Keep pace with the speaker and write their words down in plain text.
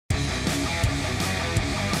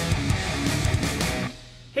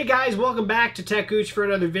Hey guys, welcome back to techgooch for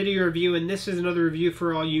another video review, and this is another review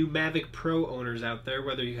for all you Mavic Pro owners out there,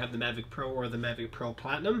 whether you have the Mavic Pro or the Mavic Pro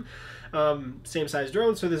Platinum. Same size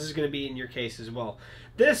drone, so this is going to be in your case as well.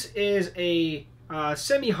 This is a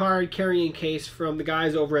semi-hard carrying case from the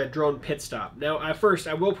guys over at Drone Pit Stop. Now, first,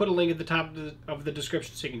 I will put a link at the top of the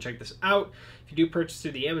description so you can check this out. If you do purchase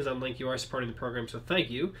through the Amazon link, you are supporting the program, so thank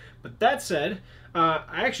you. But that said,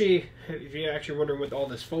 if you're actually wondering what all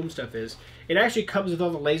this foam stuff is, it actually comes with all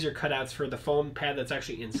the laser cutouts for the foam pad that's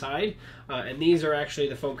actually inside. And these are actually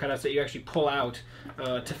the foam cutouts that you actually pull out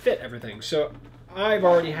to fit everything. So I've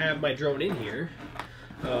already have my drone in here.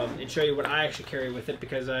 And show you what I actually carry with it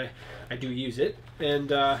because I do use it. And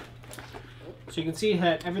so you can see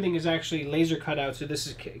that everything is actually laser cut out. So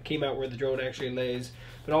this came out where the drone actually lays.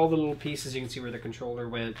 But all the little pieces, you can see where the controller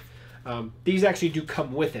went. These actually do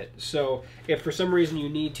come with it. So if for some reason you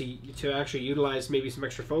need to actually utilize maybe some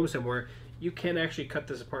extra foam somewhere, you can actually cut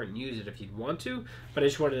this apart and use it if you'd want to. But I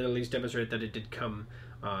just wanted to at least demonstrate that it did come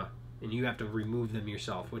and you have to remove them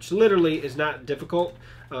yourself, which literally is not difficult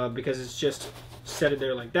because it's just set in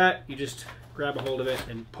there like that. You just grab a hold of it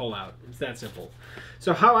and pull out. It's that simple.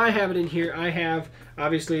 So how I have it in here, I have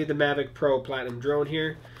obviously the Mavic Pro Platinum drone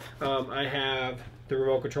here. I have the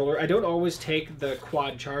remote controller. I don't always take the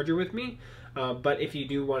quad charger with me, but if you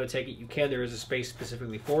do want to take it, you can. There is a space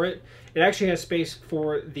specifically for it. It actually has space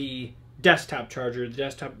for the desktop charger,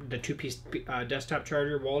 the two-piece desktop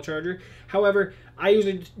charger, wall charger. However, I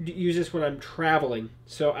usually use this when I'm traveling,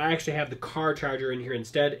 so I actually have the car charger in here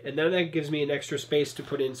instead, and then that gives me an extra space to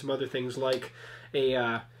put in some other things like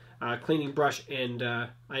a cleaning brush and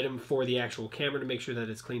item for the actual camera to make sure that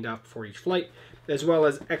it's cleaned off before each flight, as well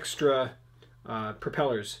as extra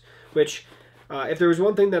propellers, which if there was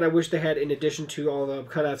one thing that I wish they had in addition to all the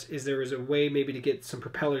cutouts is there was a way maybe to get some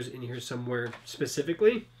propellers in here somewhere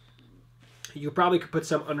specifically. You probably could put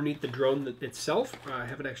some underneath the drone itself. I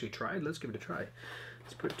haven't actually tried. Let's give it a try.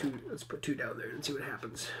 Let's put two down there and see what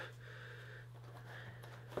happens.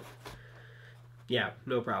 Yeah,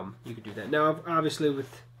 no problem. You could do that. Now, obviously,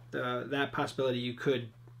 with that possibility, you could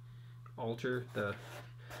alter the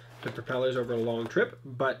propellers over a long trip.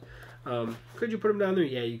 But could you put them down there?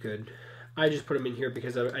 Yeah, you could. I just put them in here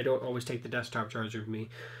because I don't always take the desktop charger with me.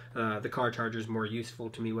 The car charger is more useful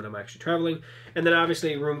to me when I'm actually traveling. And then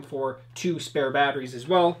obviously room for 2 spare batteries as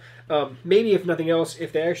well. Maybe if nothing else,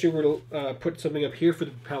 if they actually were to put something up here for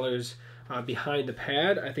the propellers behind the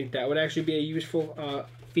pad, I think that would actually be a useful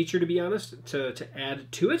feature, to be honest, to add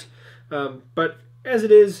to it. But as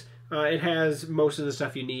it is, it has most of the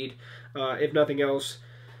stuff you need. If nothing else,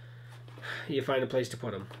 you find a place to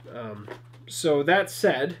put them. So that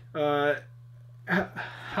said,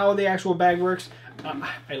 how the actual bag works,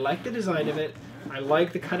 I like the design of it. I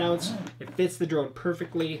like the cutouts. It fits the drone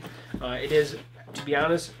perfectly. It is, to be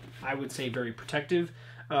honest, I would say very protective.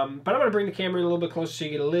 But I'm going to bring the camera in a little bit closer so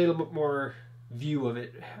you get a little bit more view of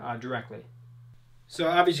it directly. So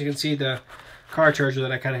obviously you can see the car charger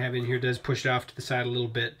that I kind of have in here does push it off to the side a little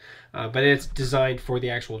bit, but it's designed for the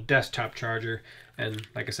actual desktop charger. And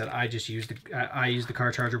like I said, I use the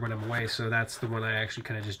car charger when I'm away, so that's the one I actually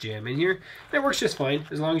kind of just jam in here. And it works just fine.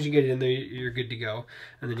 As long as you get it in there, you're good to go.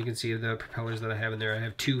 And then you can see the propellers that I have in there. I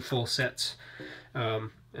have 2 full sets,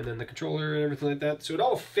 and then the controller and everything like that. So it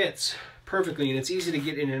all fits perfectly, and it's easy to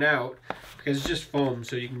get in and out because it's just foam,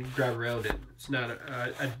 so you can grab around it. It's not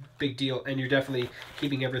a big deal, and you're definitely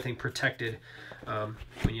keeping everything protected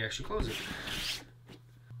when you actually close it.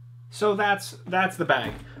 So that's the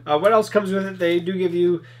bag. What else comes with it? They do give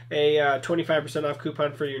you a 25% off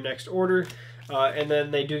coupon for your next order, and then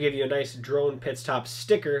they do give you a nice Drone Pit Stop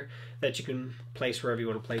sticker that you can place wherever you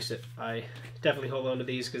want to place it. I definitely hold on to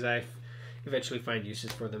these because I eventually find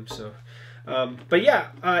uses for them. So, but yeah,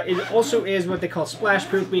 it also is what they call splash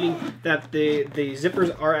proof, meaning that the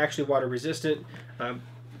zippers are actually water resistant.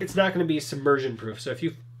 It's not going to be submersion proof. So if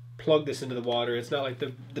you plug this into the water, it's not like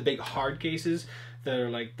the big hard cases that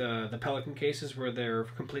are like the Pelican cases where they're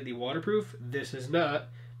completely waterproof. This is not,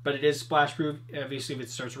 but it is splash proof. Obviously, if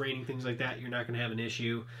it starts raining, things like that, you're not going to have an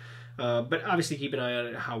issue. But obviously, keep an eye on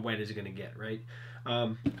it. How wet is it going to get, right?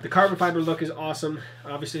 The carbon fiber look is awesome.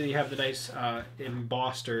 Obviously, you have the nice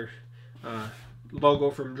embossed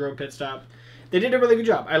logo from Drone Pit Stop. They did a really good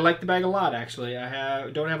job. I like the bag a lot, actually.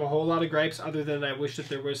 don't have a whole lot of gripes other than I wish that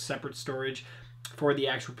there was separate storage for the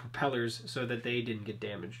actual propellers so that they didn't get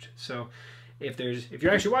damaged. So if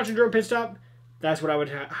you're actually watching Drone Pit Stop, that's what I would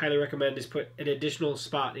highly recommend, is put an additional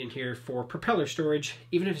spot in here for propeller storage,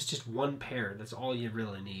 even if it's just 1 pair. That's all you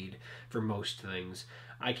really need for most things.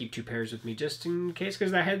 I keep 2 pairs with me just in case,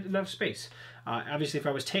 because I had enough space. Obviously, if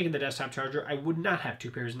I was taking the desktop charger, I would not have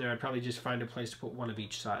 2 pairs in there. I'd probably just find a place to put one of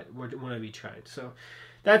each side, one of each kind. So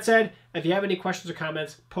that said, if you have any questions or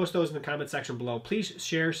comments, post those in the comment section below. Please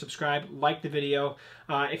share, subscribe, like the video.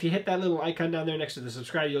 If you hit that little icon down there next to the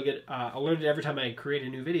subscribe, you'll get alerted every time I create a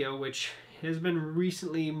new video, which has been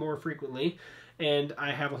recently more frequently, and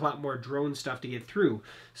I have a lot more drone stuff to get through.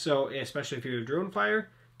 So especially if you're a drone flyer,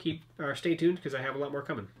 stay tuned, because I have a lot more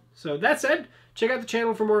coming. So that said, check out the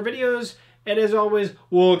channel for more videos, and as always,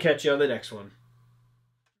 we'll catch you on the next one.